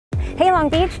Hey Long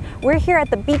Beach, we're here at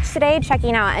the beach today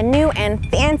checking out a new and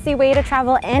fancy way to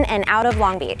travel in and out of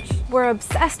Long Beach. We're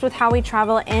obsessed with how we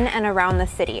travel in and around the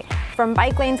city, from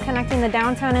bike lanes connecting the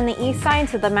downtown and the east side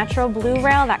to the Metro Blue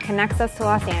Rail that connects us to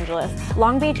Los Angeles.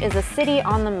 Long Beach is a city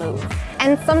on the move.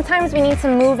 And sometimes we need to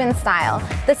move in style.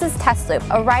 This is Tesloop,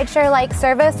 a rideshare-like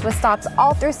service with stops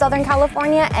all through Southern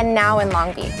California and now in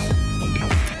Long Beach.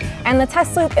 And the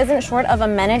Tesloop isn't short of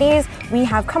amenities. We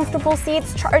have comfortable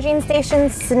seats, charging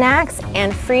stations, snacks,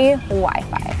 and free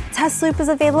Wi-Fi. Tesloop is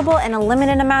available in a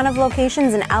limited amount of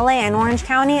locations in LA and Orange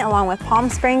County, along with Palm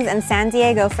Springs and San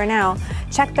Diego for now.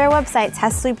 Check their website,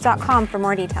 tesloop.com, for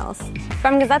more details.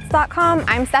 From Gazettes.com,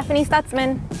 I'm Stephanie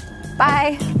Stutzman.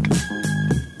 Bye.